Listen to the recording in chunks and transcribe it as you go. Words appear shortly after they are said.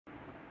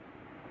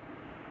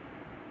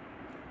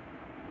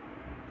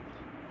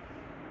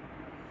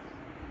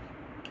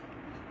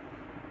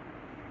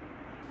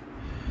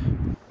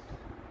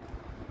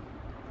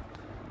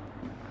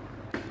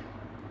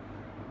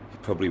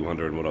Probably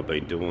wondering what I've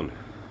been doing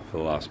for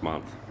the last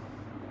month.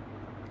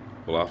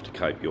 Well, after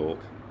Cape York,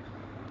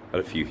 I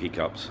had a few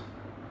hiccups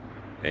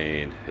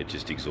and it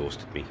just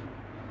exhausted me.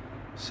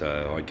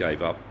 So I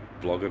gave up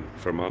vlogging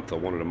for a month. I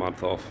wanted a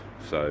month off,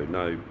 so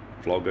no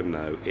vlogging,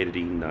 no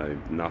editing, no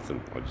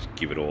nothing. I just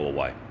give it all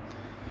away.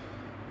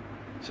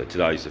 So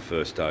today's the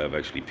first day I've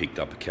actually picked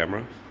up a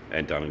camera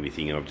and done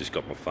anything, and I've just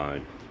got my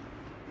phone.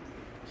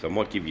 So I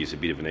might give you a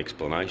bit of an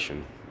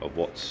explanation of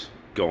what's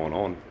gone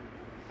on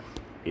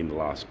in the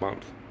last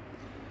month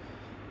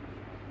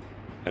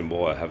and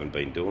why I haven't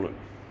been doing it.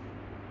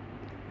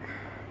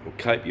 Well,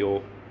 Cape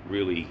York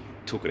really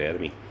took it out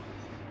of me.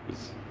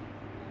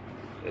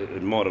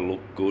 It might have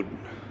looked good.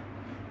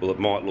 Well, it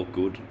might look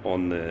good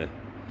on the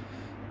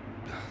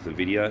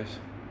videos,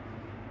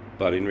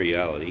 but in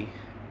reality,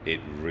 it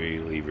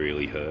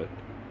really hurt.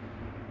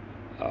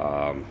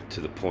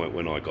 To the point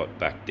when I got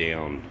back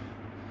down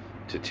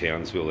to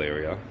Townsville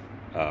area,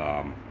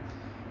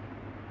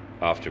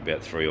 after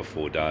about 3 or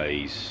 4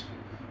 days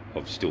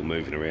of still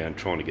moving around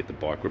trying to get the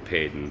bike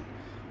repaired, and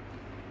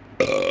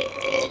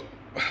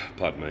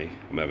pardon me,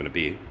 I'm having a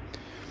beer,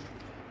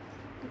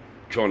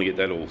 trying to get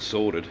that all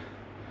sorted,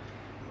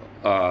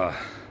 my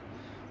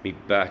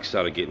back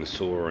started getting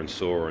sorer and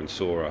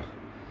sorer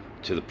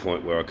to the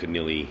point where I could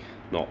nearly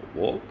not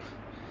walk,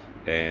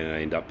 and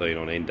I ended up being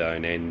on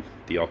endone and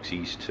the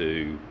oxys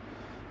to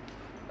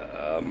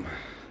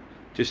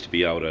just to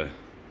be able to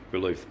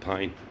relieve the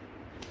pain.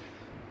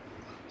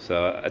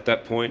 So at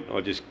that point,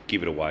 I just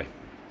give it away,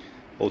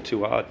 all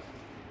too hard.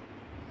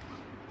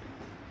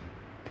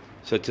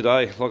 So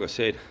today, like I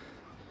said,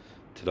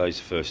 today's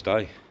the first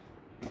day.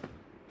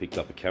 Picked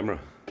up a camera.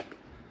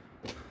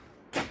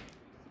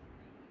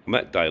 I'm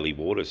at DALY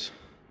Waters,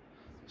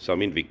 so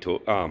I'm in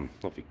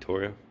not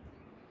Victoria.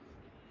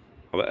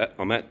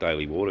 I'm at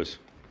DALY Waters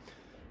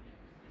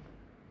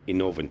in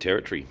Northern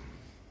Territory.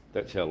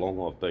 That's how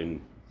long I've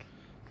been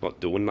not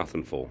doing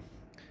nothing for,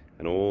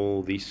 and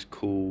all this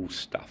cool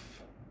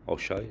stuff I'll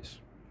show you.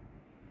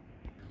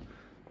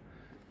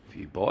 A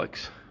few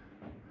bikes.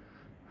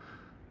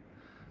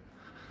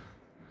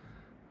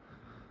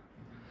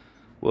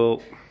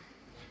 Well,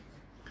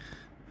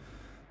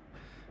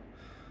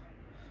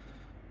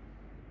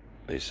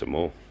 there's some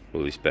more.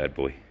 Look at this bad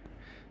boy.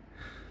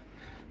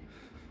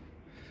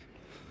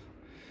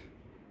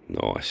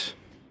 Nice.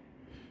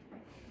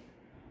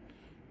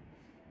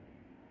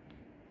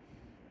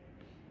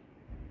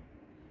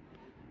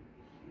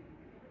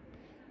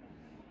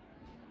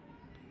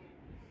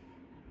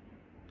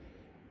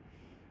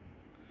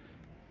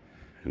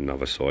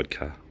 Another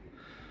sidecar.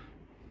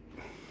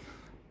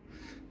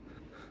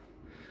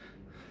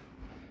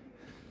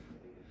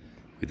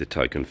 With the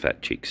token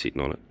fat chick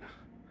sitting on it.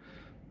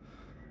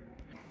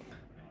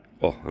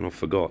 Oh, and I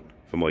forgot,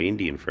 for my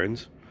Indian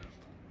friends,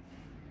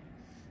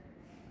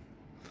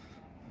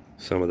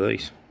 some of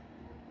these.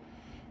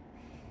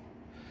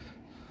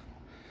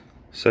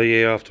 So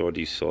yeah, after I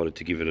decided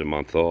to give it a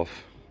month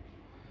off,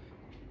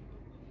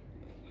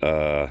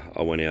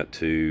 I went out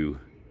to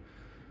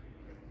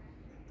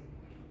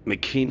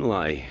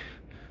McKinley,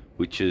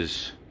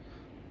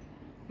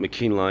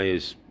 McKinley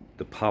is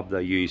the pub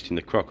they used in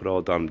the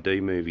Crocodile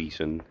Dundee movies,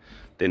 and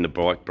then the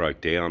bike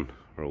broke down.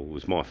 Well, it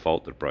was my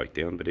fault that it broke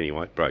down, but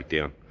anyway, it broke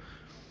down.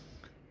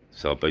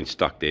 So I've been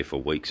stuck there for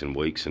weeks and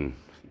weeks, and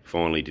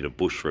finally did a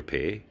bush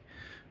repair,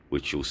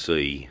 which you'll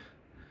see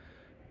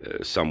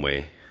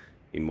somewhere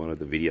in one of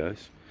the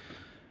videos.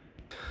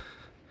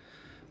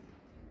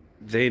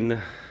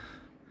 Then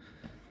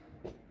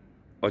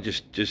I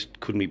just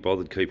couldn't be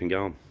bothered keeping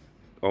going.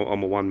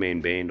 I'm a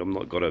one-man band. I'm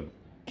not got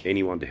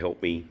anyone to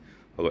help me.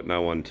 I've got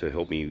no one to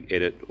help me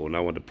edit, or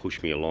no one to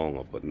push me along.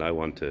 I've got no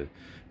one to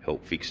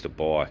help fix the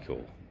bike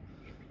or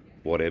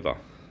whatever.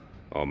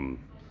 I'm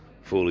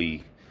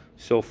fully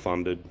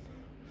self-funded,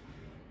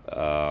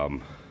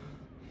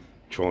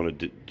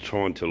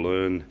 trying to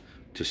learn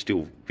to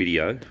still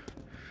video,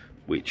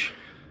 which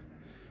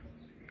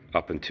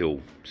up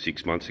until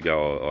 6 months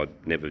ago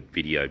I'd never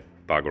videoed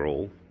bugger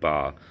all,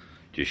 bar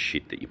just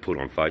shit that you put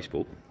on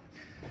Facebook.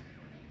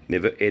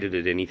 Never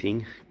edited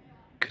anything.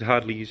 Could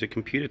hardly use a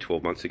computer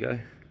 12 months ago.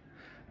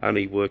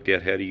 Only worked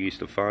out how to use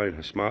the phone,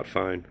 a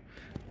smartphone,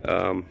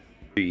 2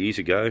 years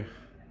ago,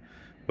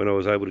 when I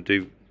was able to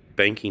do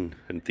banking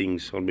and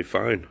things on my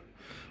phone.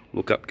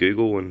 Look up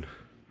Google and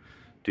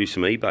do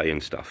some eBay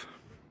and stuff.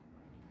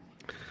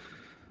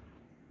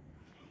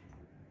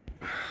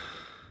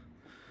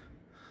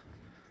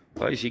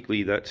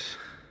 Basically, that's,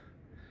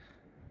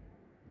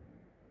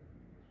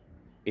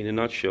 in a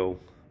nutshell,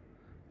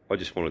 I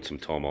just wanted some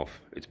time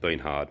off. It's been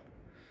hard.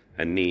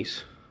 And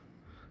this,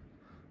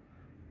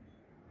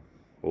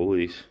 all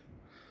this,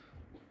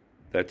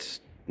 that's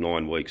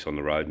 9 weeks on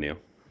the road now.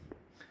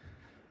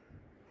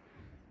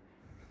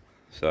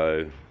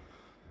 So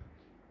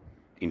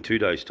in 2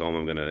 days' time,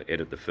 I'm going to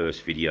edit the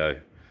first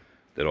video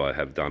that I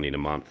have done in a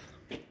month.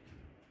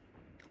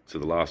 So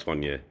the last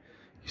one you've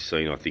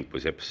seen, I think,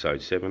 was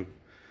episode 7.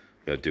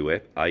 I'm going to do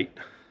 8, and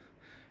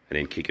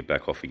then kick it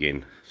back off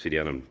again. Sit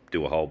down and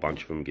do a whole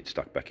bunch of them, get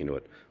stuck back into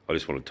it. I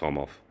just wanted time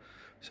off.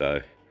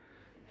 So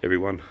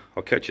everyone,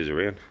 I'll catch you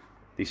around.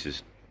 This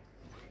is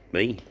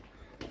me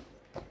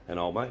and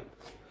old mate.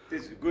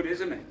 This is good,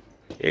 isn't it?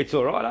 It's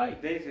all right,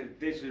 eh?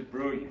 This is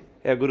brilliant.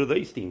 How good are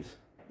these things?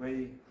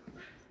 We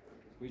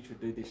should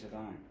do this at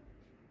home.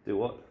 Do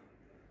what?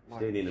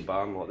 Stand in the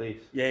barn like this?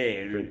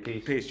 Yeah, drink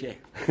piss. Piss, yeah.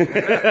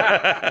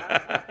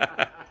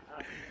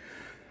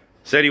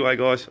 So anyway,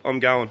 guys, I'm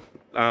going.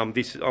 I'm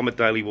at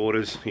Daily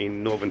Waters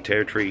in Northern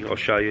Territory. I'll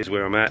show you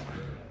where I'm at.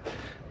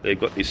 They've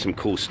got this some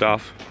cool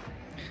stuff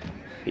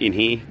in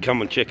here.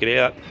 Come and check it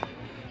out.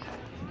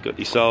 Got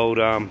this old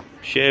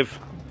Chev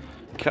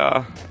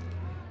car,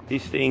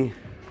 this thing,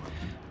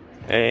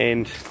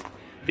 and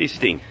this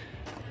thing.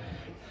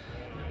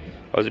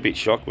 I was a bit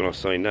shocked when I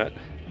seen that,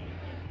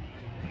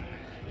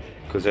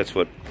 because that's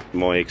what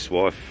my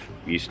ex-wife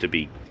used to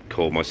be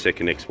called. My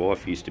second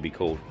ex-wife used to be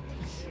called,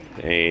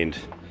 and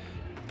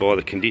by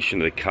the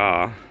condition of the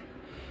car,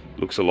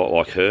 looks a lot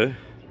like her.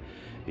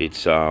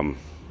 It's been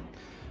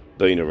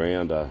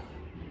around a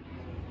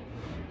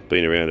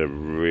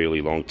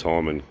really long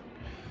time, and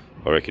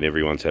I reckon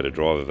everyone's had a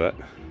drive of that.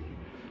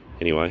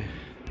 Anyway,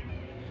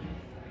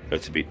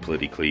 that's a bit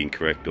politically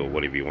incorrect, or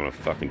whatever you want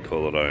to fucking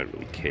call it. I don't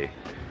really care.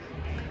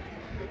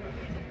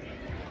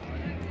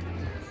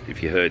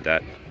 If you heard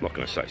that, I'm not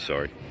going to say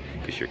sorry,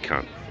 because you're a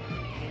cunt.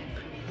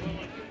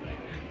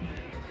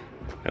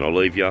 And I'll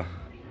leave you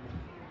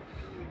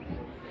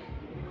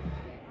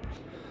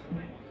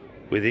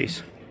with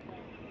this.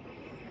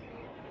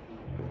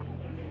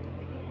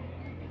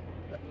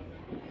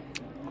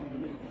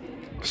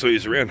 See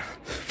you around.